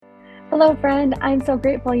Hello, friend. I'm so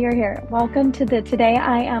grateful you're here. Welcome to the Today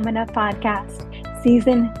I Am Enough podcast,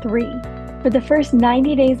 season 3. For the first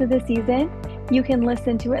 90 days of the season, you can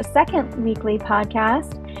listen to a second weekly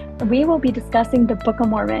podcast. We will be discussing the Book of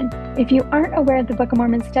Mormon. If you aren't aware of the Book of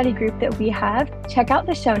Mormon study group that we have, check out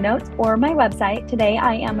the show notes or my website,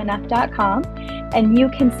 todayiamenough.com, and you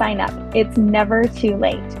can sign up. It's never too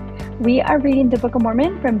late. We are reading the Book of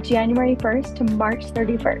Mormon from January 1st to March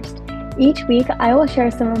 31st. Each week, I will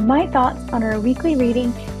share some of my thoughts on our weekly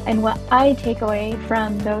reading and what I take away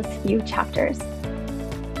from those few chapters.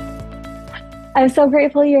 I'm so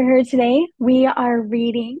grateful you're here today. We are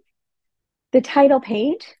reading the title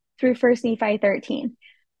page through 1st Nephi 13.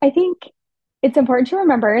 I think it's important to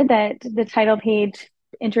remember that the title page,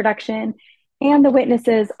 introduction, and the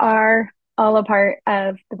witnesses are all a part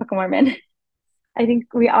of the Book of Mormon. I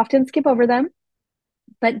think we often skip over them,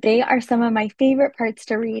 but they are some of my favorite parts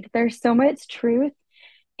to read. There's so much truth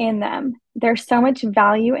in them. There's so much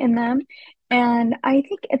value in them. And I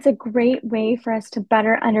think it's a great way for us to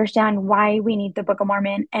better understand why we need the Book of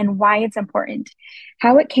Mormon and why it's important,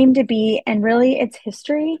 how it came to be, and really its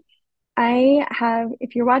history.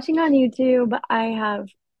 If you're watching on YouTube, I have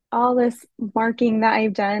all this marking that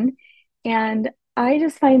I've done, and I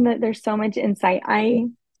just find that there's so much insight. I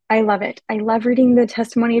love it. I love reading the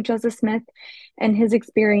testimony of Joseph Smith and his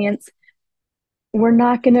experience. We're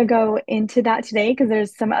not going to go into that today because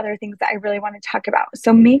there's some other things that I really want to talk about.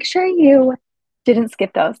 So make sure you didn't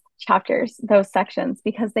skip those chapters, those sections,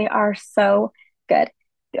 because they are so good.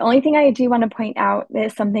 The only thing I do want to point out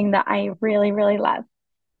is something that I really, really love.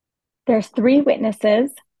 There's 3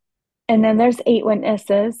 witnesses, and then there's 8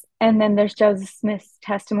 witnesses, and then there's Joseph Smith's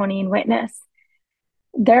testimony and witness.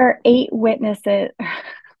 There are 8 witnesses.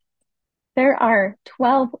 There are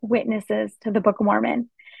 12 witnesses to the Book of Mormon.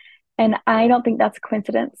 And I don't think that's a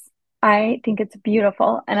coincidence. I think it's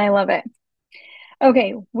beautiful and I love it.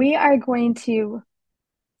 Okay, we are going to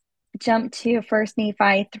jump to 1st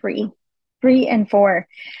Nephi 3 and 4.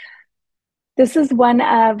 This is one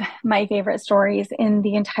of my favorite stories in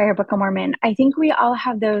the entire Book of Mormon. I think we all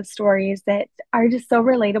have those stories that are just so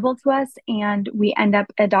relatable to us and we end up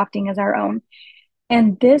adopting as our own.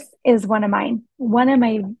 And this is one of mine. One of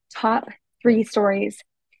my top 3 stories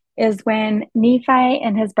is when Nephi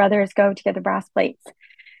and his brothers go to get the brass plates.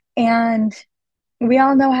 And we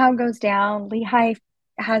all know how it goes down. Lehi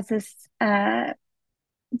has this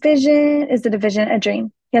vision. Is it a vision? A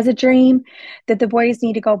dream. He has a dream that the boys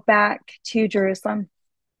need to go back to Jerusalem.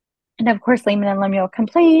 And of course, Laman and Lemuel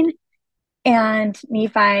complain. And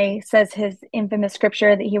Nephi says his infamous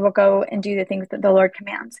scripture that he will go and do the things that the Lord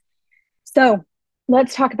commands. So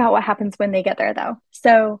let's talk about what happens when they get there, though.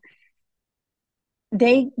 So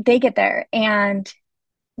they get there and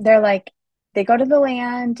they're like, they go to the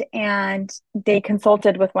land and they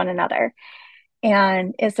consulted with one another.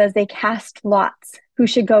 And it says they cast lots who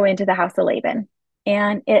should go into the house of Laban.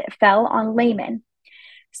 And it fell on Laman.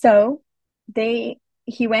 So Laman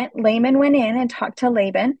went in and talked to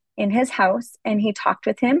Laban in his house, and he talked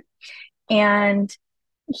with him. And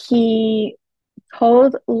he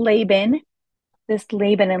told Laban, this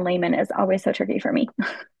Laban and Laman is always so tricky for me.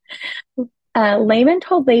 Laman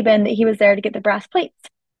told Laban that he was there to get the brass plates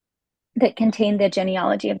that contained the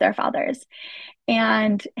genealogy of their fathers.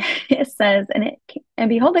 And it says, and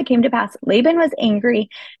behold, it came to pass, Laban was angry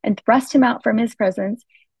and thrust him out from his presence,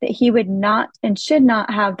 that he would not and should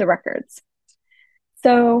not have the records.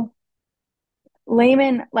 So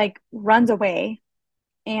Laman runs away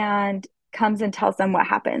and comes and tells them what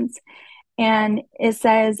happens. And it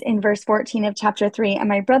says in verse 14 of chapter 3, and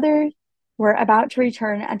my brothers were about to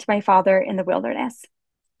return unto my father in the wilderness.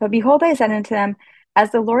 But behold, I said unto them, as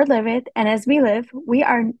the Lord liveth, and as we live,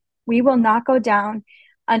 we will not go down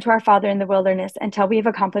unto our father in the wilderness until we have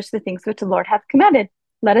accomplished the things which the Lord hath commanded.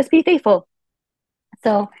 Let us be faithful.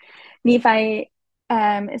 So Nephi,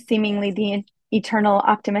 seemingly the eternal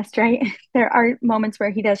optimist, right? There are moments where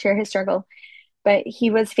he does share his struggle, but he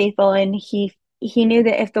was faithful, and he knew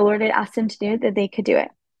that if the Lord had asked him to do it, that they could do it.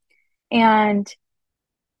 And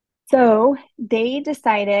so they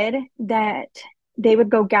decided that they would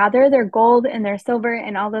go gather their gold and their silver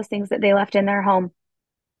and all those things that they left in their home.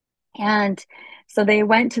 And so they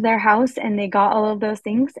went to their house and they got all of those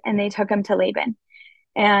things and they took them to Laban.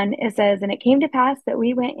 And it says, and it came to pass that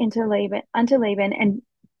we went unto Laban and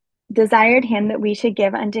desired him that we should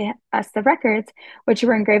give unto us the records which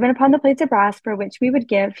were engraven upon the plates of brass, for which we would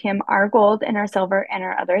give him our gold and our silver and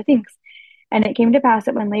our other things. And it came to pass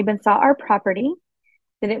that when Laban saw our property,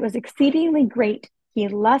 that it was exceedingly great, he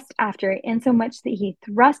lust after it, insomuch that he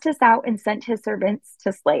thrust us out and sent his servants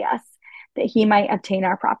to slay us, that he might obtain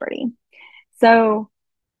our property. So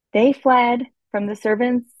They fled from the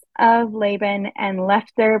servants of Laban and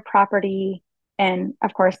left their property. And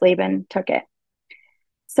of course, Laban took it.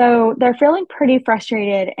 So they're feeling pretty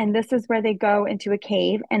frustrated. And this is where they go into a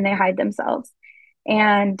cave and they hide themselves.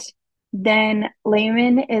 And then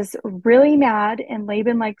Laban is really mad. And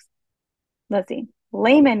Laban likes, let's see,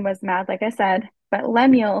 Laman was mad, like I said, but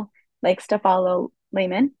Lemuel likes to follow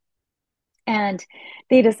Laman. And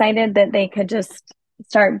they decided that they could just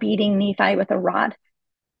start beating Nephi with a rod.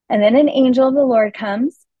 And then an angel of the Lord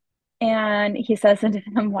comes and he says unto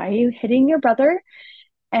them, why are you hitting your brother?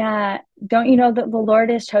 Don't you know that the Lord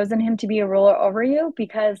has chosen him to be a ruler over you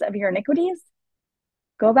because of your iniquities?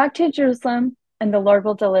 Go back to Jerusalem, and the Lord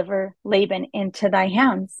will deliver Laban into thy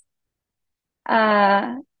hands.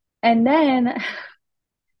 And then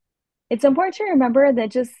it's important to remember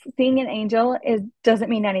that just seeing an angel doesn't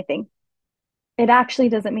mean anything. It actually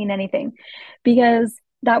doesn't mean anything, because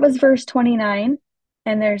that was verse 29,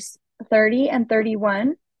 and there's 30 and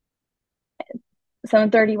 31. So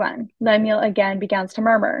in 31, Lemuel again begins to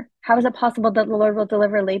murmur. How is it possible that the Lord will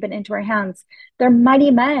deliver Laban into our hands? They're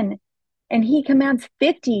mighty men, and he commands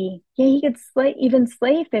 50. Yeah, he could even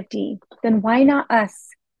slay 50. Then why not us?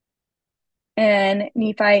 And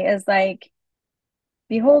Nephi is like,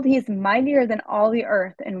 behold, he's mightier than all the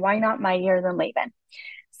earth, and why not mightier than Laban?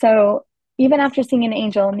 So even after seeing an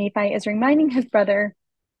angel, Nephi is reminding his brother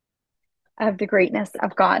of the greatness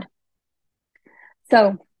of God.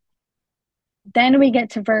 So then we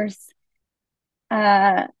get to verse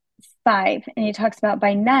 5, and he talks about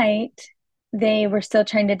by night, they were still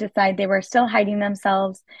trying to decide, they were still hiding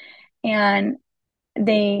themselves, and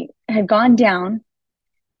they had gone down,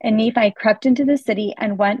 and Nephi crept into the city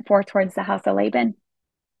and went forth towards the house of Laban.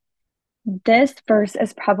 This verse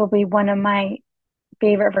is probably one of my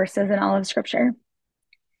favorite verses in all of Scripture.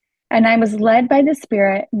 And I was led by the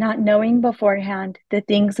Spirit, not knowing beforehand the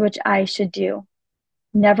things which I should do.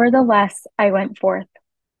 Nevertheless, I went forth.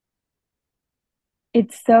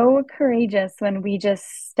 It's so courageous when we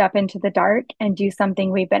just step into the dark and do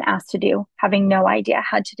something we've been asked to do, having no idea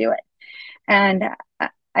how to do it. And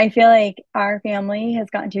I feel like our family has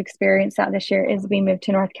gotten to experience that this year as we moved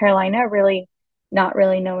to North Carolina, really not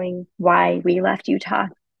really knowing why we left Utah.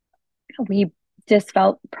 We just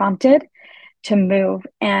felt prompted to move,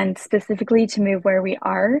 and specifically to move where we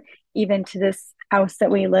are, even to this house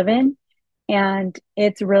that we live in. And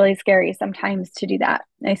it's really scary sometimes to do that.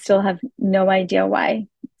 I still have no idea why,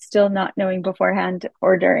 still not knowing beforehand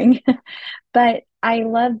or during. But I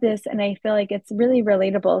love this, and I feel like it's really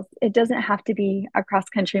relatable. It doesn't have to be a cross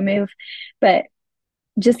country move, but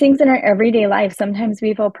just things in our everyday life. Sometimes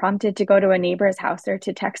we feel prompted to go to a neighbor's house or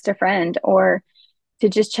to text a friend or to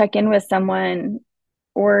just check in with someone,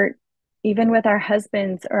 or even with our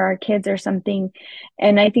husbands or our kids or something.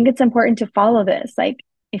 And I think it's important to follow this. Like,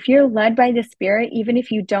 if you're led by the Spirit, even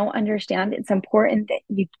if you don't understand, it's important that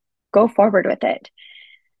you go forward with it.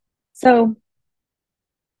 So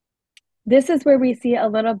this is where we see a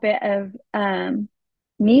little bit of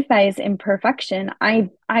Nephi's imperfection. I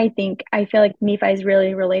feel like Nephi is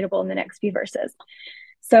really relatable in the next few verses.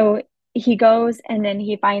 So he goes and then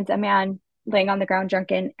he finds a man laying on the ground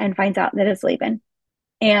drunken and finds out that it's Laban.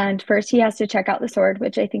 And first he has to check out the sword,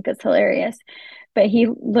 which I think is hilarious. But he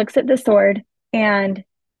looks at the sword, and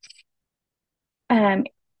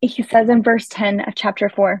he says in verse 10 of chapter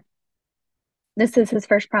 4, this is his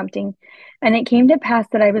first prompting. And it came to pass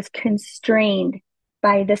that I was constrained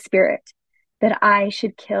by the Spirit that I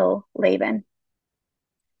should kill Laban.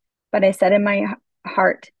 But I said in my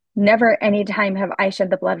heart, never any time have I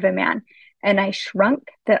shed the blood of a man. And I shrunk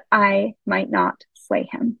that I might not slay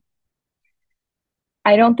him.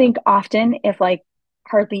 I don't think often, if like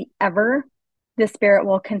hardly ever, the Spirit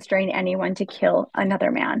will constrain anyone to kill another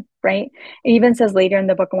man, right? It even says later in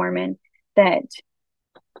the Book of Mormon that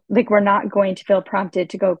like we're not going to feel prompted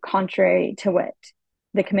to go contrary to what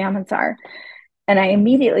the commandments are. And I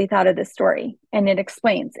immediately thought of this story, and it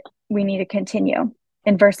explains we need to continue.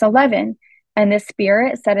 In verse 11, and the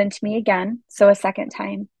Spirit said unto me again, so a second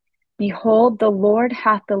time, behold, the Lord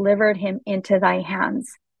hath delivered him into thy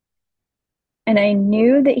hands. And I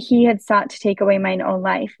knew that he had sought to take away mine own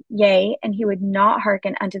life, yea, and he would not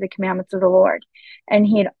hearken unto the commandments of the Lord. And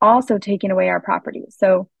he had also taken away our property.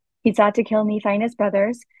 So he sought to kill Nephi and his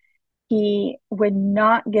brothers. He would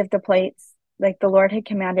not give the plates like the Lord had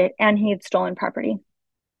commanded, and he had stolen property.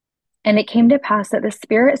 And it came to pass that the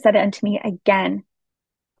Spirit said unto me again.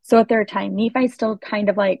 So a third time, Nephi's still kind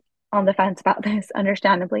of like on the fence about this,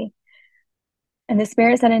 understandably. And the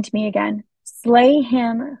Spirit said unto me again, slay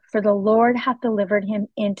him, for the Lord hath delivered him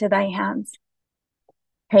into thy hands.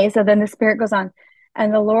 Okay, so then the Spirit goes on,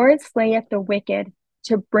 and the Lord slayeth the wicked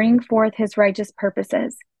to bring forth his righteous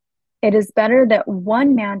purposes. It is better that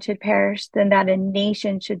one man should perish than that a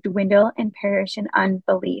nation should dwindle and perish in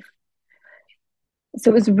unbelief.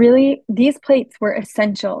 So it was really, these plates were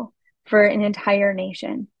essential for an entire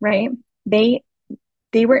nation, right? They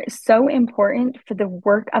they were so important for the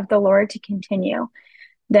work of the Lord to continue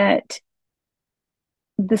that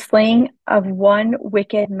the slaying of one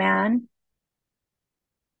wicked man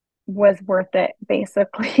was worth it,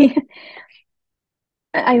 basically.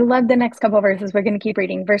 I love the next couple of verses. We're going to keep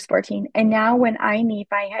reading. Verse 14. And now, when I,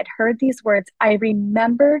 Nephi, had heard these words, I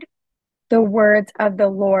remembered the words of the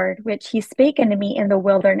Lord, which he spake unto me in the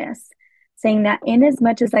wilderness, saying that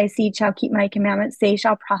inasmuch as thy seed shall keep my commandments, they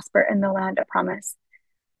shall prosper in the land of promise.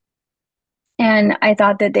 And I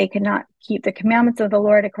thought that they could not keep the commandments of the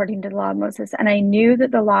Lord according to the law of Moses. And I knew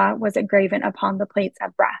that the law was engraven upon the plates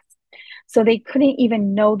of brass. So they couldn't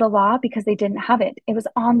even know the law because they didn't have it. It was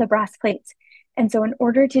on the brass plates. And so in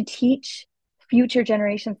order to teach future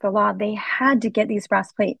generations the law, they had to get these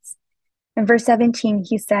brass plates. In verse 17,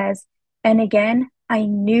 he says, and again, I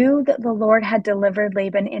knew that the Lord had delivered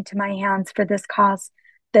Laban into my hands for this cause,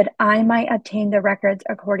 that I might obtain the records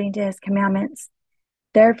according to his commandments.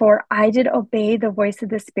 Therefore, I did obey the voice of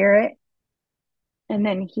the Spirit. And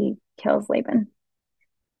then he kills Laban.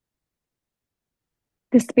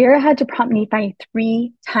 The Spirit had to prompt Nephi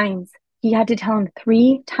 3 times. He had to tell him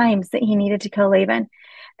 3 times that he needed to kill Laban.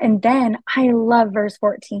 And then I love verse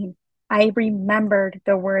 14. I remembered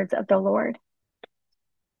the words of the Lord.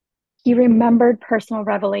 He remembered personal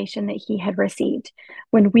revelation that he had received.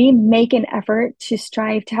 When we make an effort to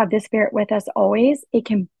strive to have the Spirit with us always, it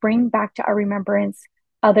can bring back to our remembrance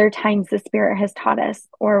other times the Spirit has taught us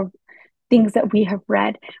or things that we have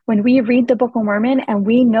read. When we read the Book of Mormon and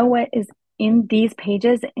we know what is in these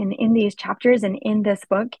pages and in these chapters and in this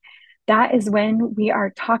book, that is when we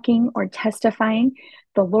are talking or testifying.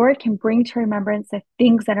 The Lord can bring to remembrance the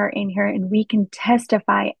things that are in here and we can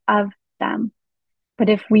testify of them. But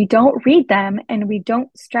if we don't read them and we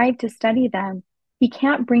don't strive to study them, he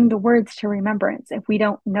can't bring the words to remembrance if we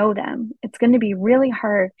don't know them. It's going to be really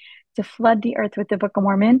hard to flood the earth with the Book of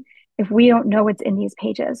Mormon if we don't know what's in these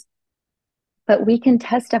pages. But we can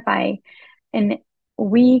testify and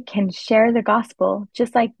we can share the gospel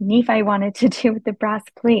just like Nephi wanted to do with the brass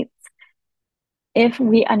plates if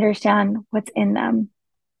we understand what's in them.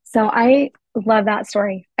 So I love that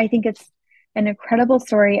story. I think it's an incredible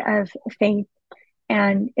story of faith.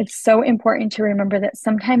 And it's so important to remember that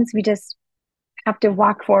sometimes we just have to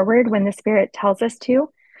walk forward when the Spirit tells us to,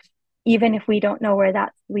 even if we don't know where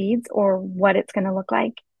that leads or what it's going to look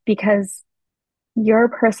like, because your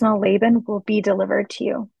personal Laban will be delivered to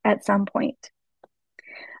you at some point.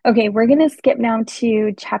 Okay, we're going to skip now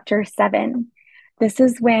to chapter 7. This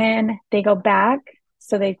is when they go back.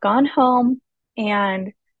 So they've gone home,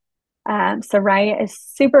 and Sariah is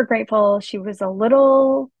super grateful. She was a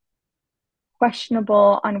little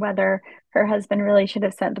questionable on whether her husband really should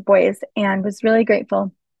have sent the boys and was really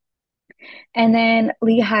grateful. And then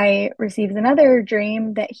Lehi receives another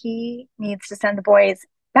dream that he needs to send the boys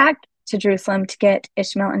back to Jerusalem to get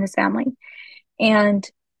Ishmael and his family. And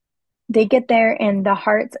they get there and the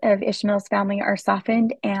hearts of Ishmael's family are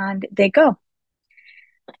softened and they go.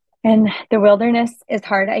 And the wilderness is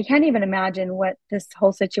hard. I can't even imagine what this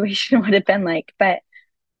whole situation would have been like. But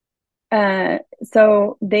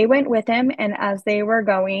so they went with him, and as they were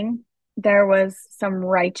going, there was some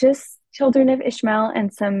righteous children of Ishmael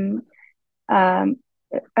and some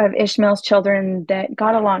of Ishmael's children that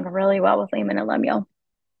got along really well with Laman and Lemuel.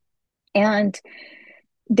 And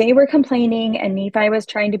they were complaining, and Nephi was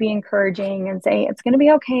trying to be encouraging and say, it's going to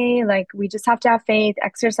be okay. Like, we just have to have faith,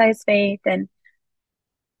 exercise faith, and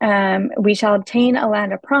we shall obtain a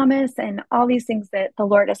land of promise, and all these things that the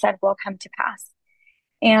Lord has said will come to pass.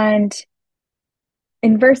 And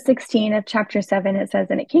in verse 16 of chapter 7, it says,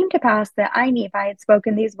 and it came to pass that I, Nephi, had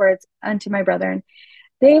spoken these words unto my brethren.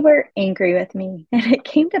 They were angry with me. And it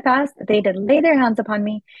came to pass that they did lay their hands upon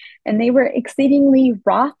me, and they were exceedingly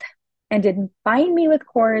wroth, and did bind me with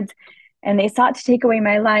cords, and they sought to take away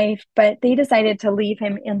my life, but they decided to leave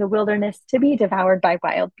him in the wilderness to be devoured by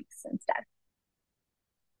wild beasts instead.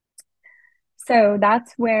 So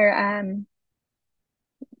that's where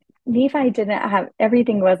Nephi didn't have,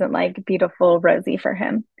 everything wasn't like beautiful, rosy for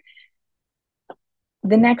him.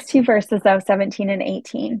 The next 2 verses, though, 17 and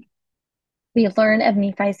 18, we learn of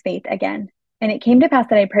Nephi's faith again. And it came to pass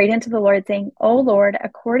that I prayed unto the Lord, saying, O Lord,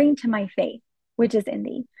 according to my faith, which is in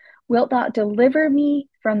thee, wilt thou deliver me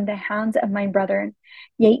from the hands of my brethren?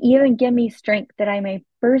 Yea, even give me strength that I may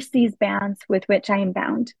burst these bands with which I am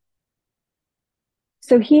bound.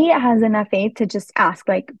 So he has enough faith to just ask,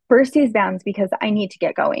 like, burst these bounds because I need to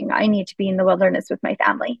get going. I need to be in the wilderness with my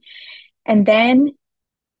family. And then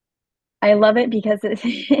I love it because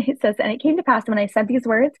it says, and it came to pass when I said these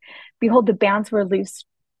words, behold, the bands were loosed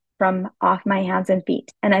from off my hands and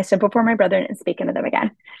feet. And I stood before my brethren and spake unto them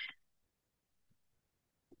again.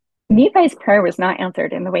 Nephi's prayer was not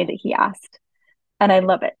answered in the way that he asked. And I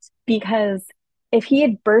love it because if he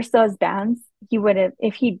had burst those bands, he would have,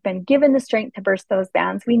 if he'd been given the strength to burst those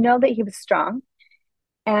bands, we know that he was strong.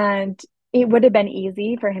 And it would have been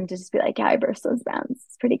easy for him to just be like, yeah, I burst those bands.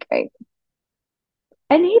 It's pretty great.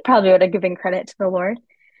 And he probably would have given credit to the Lord.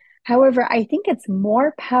 However, I think it's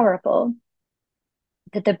more powerful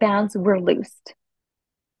that the bands were loosed,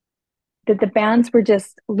 that the bands were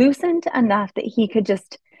just loosened enough that he could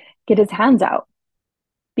just get his hands out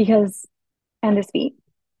because, and his feet.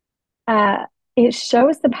 It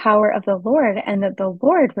shows the power of the Lord and that the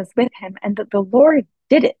Lord was with him and that the Lord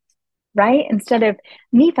did it, right? Instead of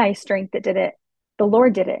Nephi's strength that did it, the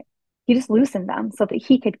Lord did it. He just loosened them so that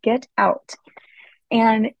he could get out.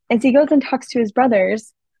 And as he goes and talks to his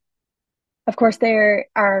brothers, of course, they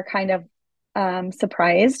are kind of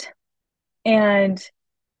surprised and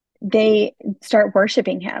they start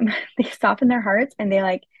worshiping him. They soften their hearts and they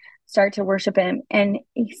like start to worship him. And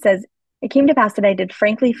he says, it came to pass that I did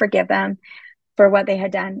frankly forgive them for what they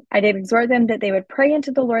had done. I did exhort them that they would pray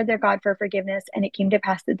unto the Lord their God for forgiveness. And it came to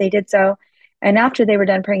pass that they did so. And after they were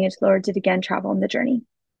done praying unto the Lord, did again travel on the journey.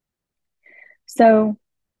 So,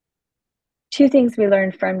 two things we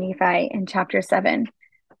learned from Nephi in chapter 7.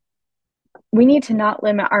 We need to not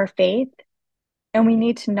limit our faith, and we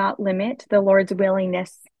need to not limit the Lord's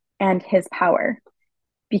willingness and his power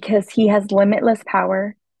because he has limitless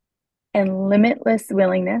power and limitless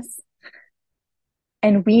willingness.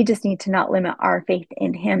 And we just need to not limit our faith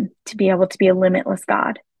in him to be able to be a limitless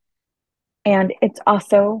God. And it's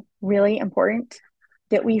also really important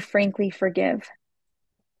that we frankly forgive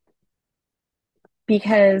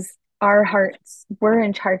because our hearts, we're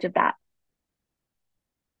in charge of that.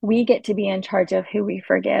 We get to be in charge of who we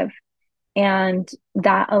forgive. And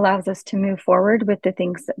that allows us to move forward with the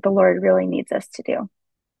things that the Lord really needs us to do.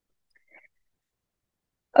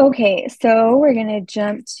 Okay, so we're going to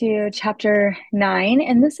jump to chapter 9,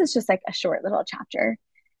 and this is just like a short little chapter.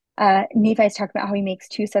 Nephi's talking about how he makes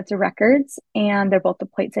two sets of records, and they're both the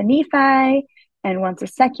plates of Nephi, and one's a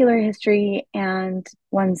secular history, and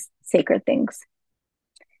one's sacred things.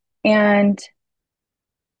 And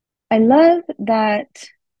I love that.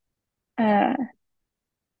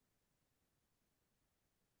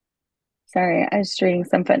 Sorry, I was just reading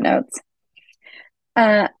some footnotes.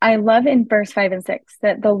 I love in verse 5 and 6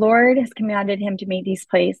 that the Lord has commanded him to make these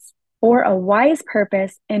plates for a wise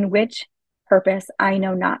purpose, in which purpose I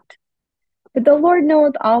know not. But the Lord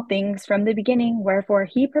knoweth all things from the beginning, wherefore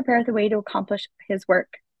he prepareth a way to accomplish his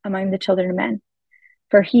work among the children of men.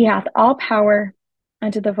 For he hath all power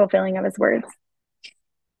unto the fulfilling of his words.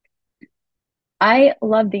 I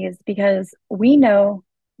love these because we know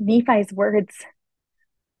Nephi's words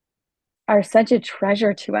are such a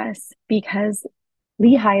treasure to us because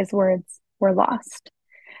Lehi's words were lost.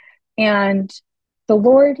 And the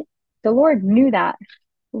Lord knew that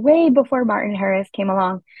way before Martin Harris came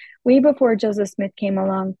along, way before Joseph Smith came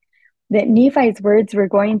along, that Nephi's words were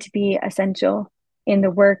going to be essential in the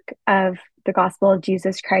work of the gospel of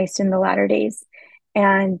Jesus Christ in the latter days.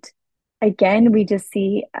 And again, we just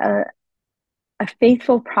see a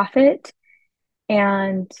faithful prophet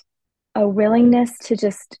and a willingness to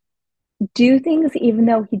just do things even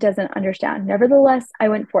though he doesn't understand. Nevertheless, I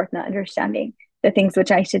went forth not understanding the things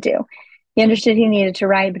which I should do. He understood he needed to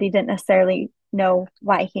write, but he didn't necessarily know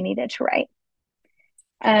why he needed to write.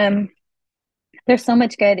 There's so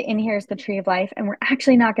much good in here is the tree of life, and we're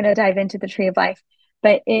actually not going to dive into the tree of life,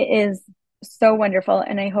 but it is so wonderful,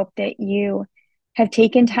 and I hope that you have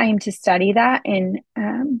taken time to study that and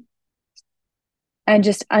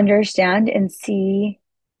just understand and see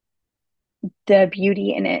the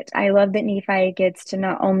beauty in it. I love that Nephi gets to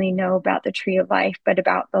not only know about the tree of life, but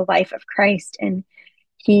about the life of Christ, and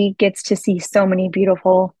he gets to see so many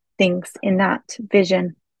beautiful things in that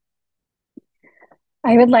vision.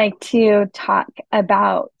 I would like to talk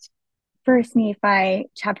about 1 Nephi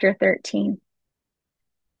chapter 13.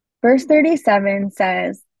 Verse 37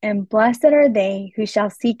 says, and blessed are they who shall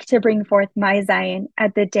seek to bring forth my Zion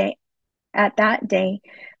at that day,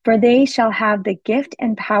 for they shall have the gift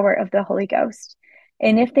and power of the Holy Ghost.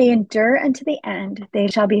 And if they endure unto the end, they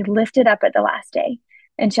shall be lifted up at the last day,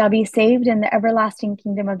 and shall be saved in the everlasting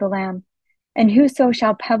kingdom of the Lamb. And whoso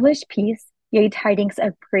shall publish peace, yea, tidings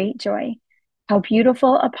of great joy, how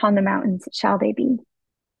beautiful upon the mountains shall they be.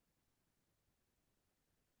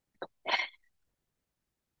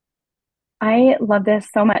 I love this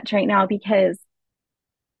so much right now because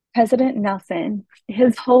President Nelson,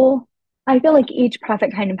 I feel like each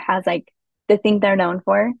prophet kind of has like the thing they're known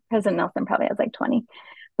for. President Nelson probably has like 20,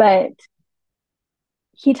 but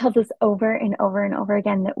he tells us over and over and over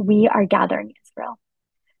again that we are gathering Israel,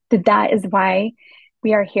 that is why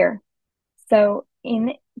we are here. So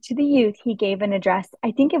in to the youth, he gave an address.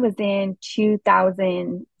 I think it was in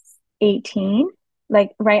 2018,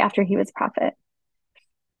 like right after he was prophet.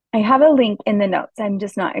 I have a link in the notes. I'm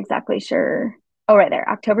just not exactly sure. Oh, right there,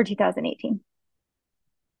 October 2018.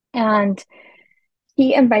 And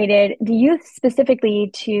he invited the youth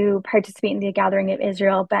specifically to participate in the gathering of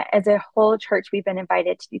Israel, but as a whole church, we've been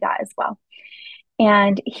invited to do that as well.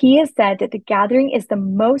 And he has said that the gathering is the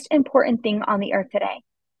most important thing on the earth today.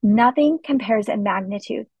 Nothing compares in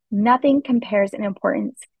magnitude, nothing compares in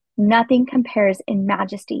importance, nothing compares in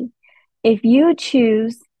majesty. If you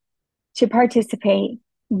choose to participate,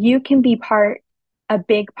 you can be a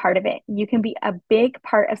big part of it. You can be a big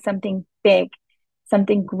part of something big,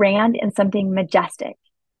 something grand, and something majestic.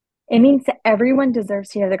 It means that everyone deserves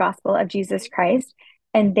to hear the gospel of Jesus Christ,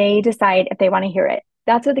 and they decide if they want to hear it.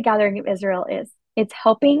 That's what the gathering of Israel is. It's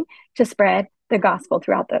helping to spread the gospel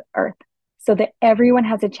throughout the earth so that everyone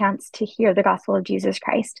has a chance to hear the gospel of Jesus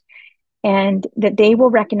Christ and that they will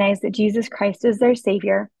recognize that Jesus Christ is their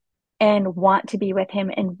savior and want to be with him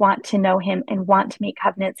and want to know him and want to make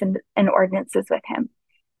covenants and ordinances with him.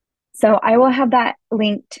 So I will have that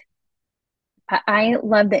linked. I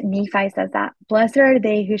love that Nephi says that. Blessed are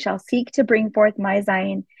they who shall seek to bring forth my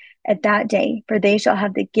Zion at that day, for they shall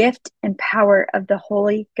have the gift and power of the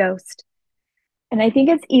Holy Ghost. And I think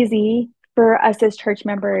it's easy for us as church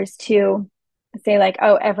members to say, like,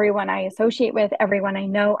 oh, everyone I associate with, everyone I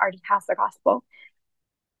know already has the gospel.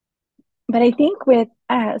 But I think with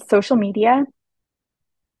social media,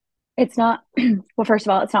 it's not, well, first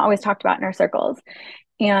of all, it's not always talked about in our circles.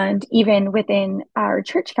 And even within our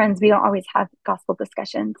church friends, we don't always have gospel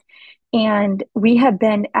discussions. And we have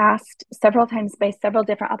been asked several times by several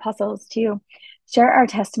different apostles to share our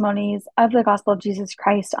testimonies of the gospel of Jesus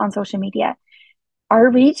Christ on social media. Our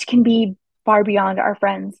reach can be far beyond our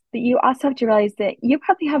friends, but you also have to realize that you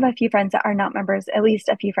probably have a few friends that are not members, at least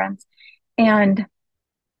a few friends. And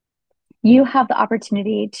you have the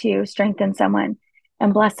opportunity to strengthen someone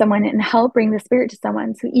and bless someone and help bring the Spirit to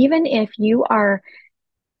someone. So even if you are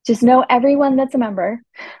just know everyone that's a member,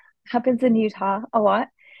 happens in Utah a lot,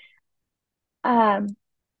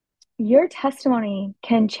 your testimony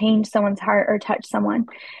can change someone's heart or touch someone.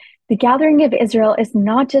 The gathering of Israel is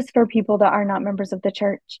not just for people that are not members of the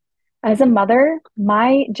church. As a mother,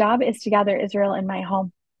 my job is to gather Israel in my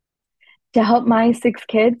home, to help my 6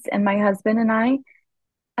 kids and my husband and I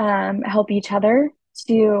help each other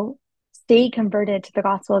to stay converted to the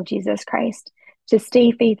gospel of Jesus Christ, to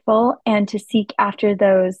stay faithful and to seek after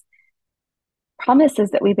those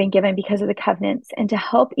promises that we've been given because of the covenants, and to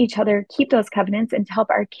help each other keep those covenants and to help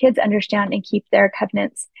our kids understand and keep their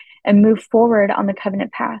covenants and move forward on the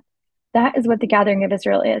covenant path. That is what the gathering of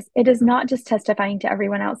Israel is. It is not just testifying to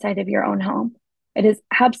everyone outside of your own home. It is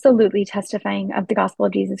absolutely testifying of the gospel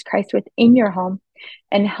of Jesus Christ within your home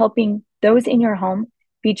and helping those in your home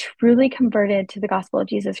be truly converted to the gospel of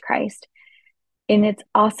Jesus Christ. And it's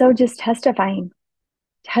also just testify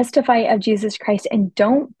of Jesus Christ, and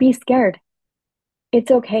don't be scared.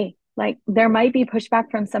 It's okay. Like, there might be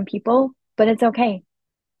pushback from some people, but it's okay.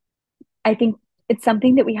 I think it's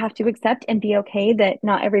something that we have to accept and be okay that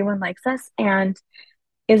not everyone likes us and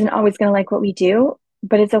isn't always going to like what we do,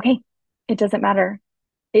 but it's okay. It doesn't matter.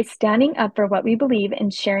 It's standing up for what we believe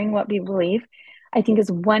and sharing what we believe, I think,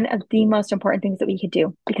 is one of the most important things that we could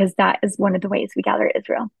do, because that is one of the ways we gather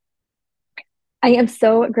Israel. I am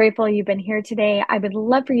so grateful you've been here today. I would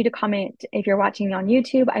love for you to comment if you're watching on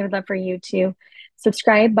YouTube. I would love for you to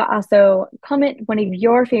subscribe, but also comment one of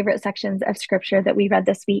your favorite sections of scripture that we read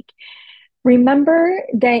this week. Remember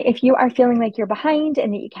that if you are feeling like you're behind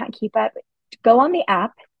and that you can't keep up, go on the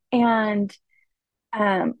app and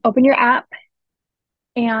open your app,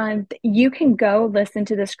 and you can go listen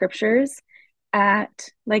to the scriptures at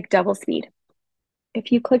like double speed.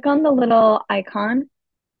 If you click on the little icon,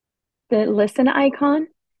 the listen icon,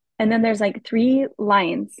 and then there's like 3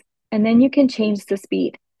 lines, and then you can change the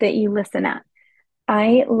speed that you listen at.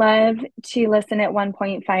 I love to listen at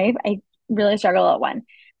 1.5. I really struggle at 1,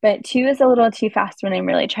 but 2 is a little too fast when I'm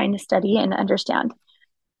really trying to study and understand.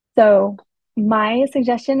 So my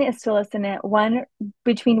suggestion is to listen at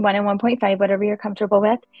between 1 and 1.5, whatever you're comfortable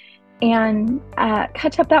with, and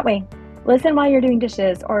catch up that way. Listen while you're doing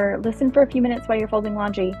dishes, or listen for a few minutes while you're folding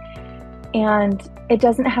laundry. And it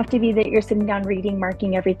doesn't have to be that you're sitting down reading,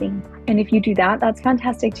 marking everything. And if you do that, that's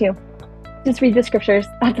fantastic too. Just read the scriptures.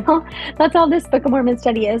 That's all this Book of Mormon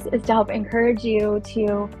study is to help encourage you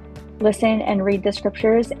to listen and read the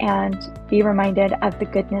scriptures and be reminded of the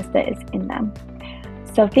goodness that is in them.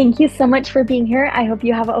 So thank you so much for being here. I hope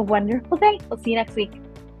you have a wonderful day. We'll see you next week.